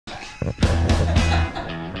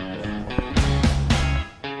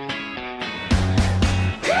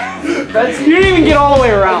You didn't even get all the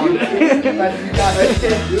way around. I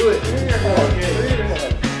can't do it.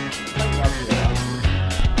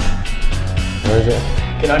 Where is it?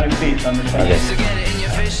 Get on your feet, Thunder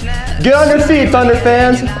fans. Get on your feet, Thunder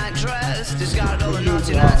fans!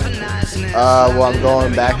 Well, I'm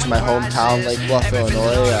going back to my hometown, Lake Bluff,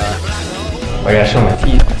 Illinois. I gotta show my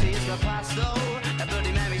teeth.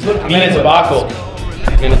 I'm in a debacle.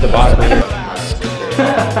 I'm in a debacle.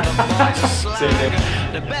 Same thing.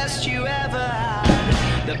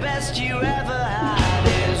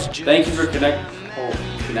 Thank you for connecting.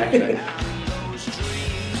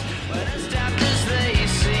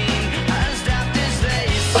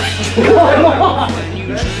 Come on!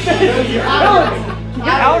 Get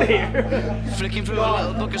out of here! Flicking through a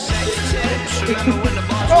little book of sex tips. Come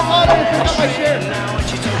on, I pick up my share.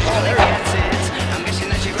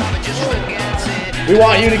 We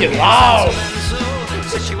want you to get loud!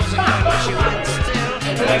 What's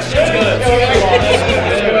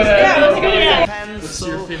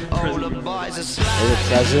your favorite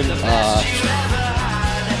present?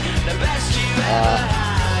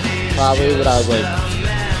 Probably what I was like.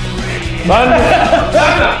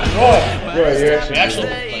 You're actually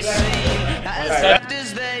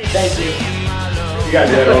Thank you. You guys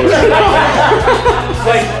did it over.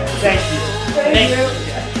 Like, thank you. Thank you.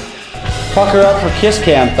 Pucker up for Kiss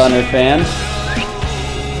Cam, Thunder fans.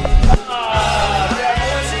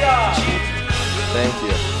 Thank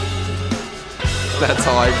you. That's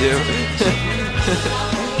all I do.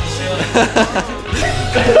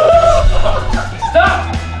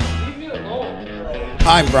 Stop!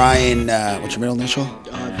 I'm Brian, what's your middle initial?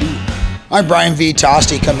 V. I'm Brian V.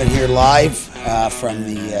 Tosti coming here live from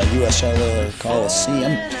the U.S. Cellular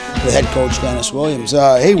Coliseum with head coach Dennis Williams.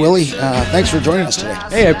 Hey Willie, thanks for joining us today.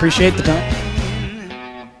 Hey, I appreciate the time.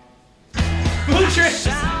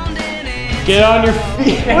 Get on your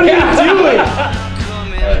feet. What are you doing?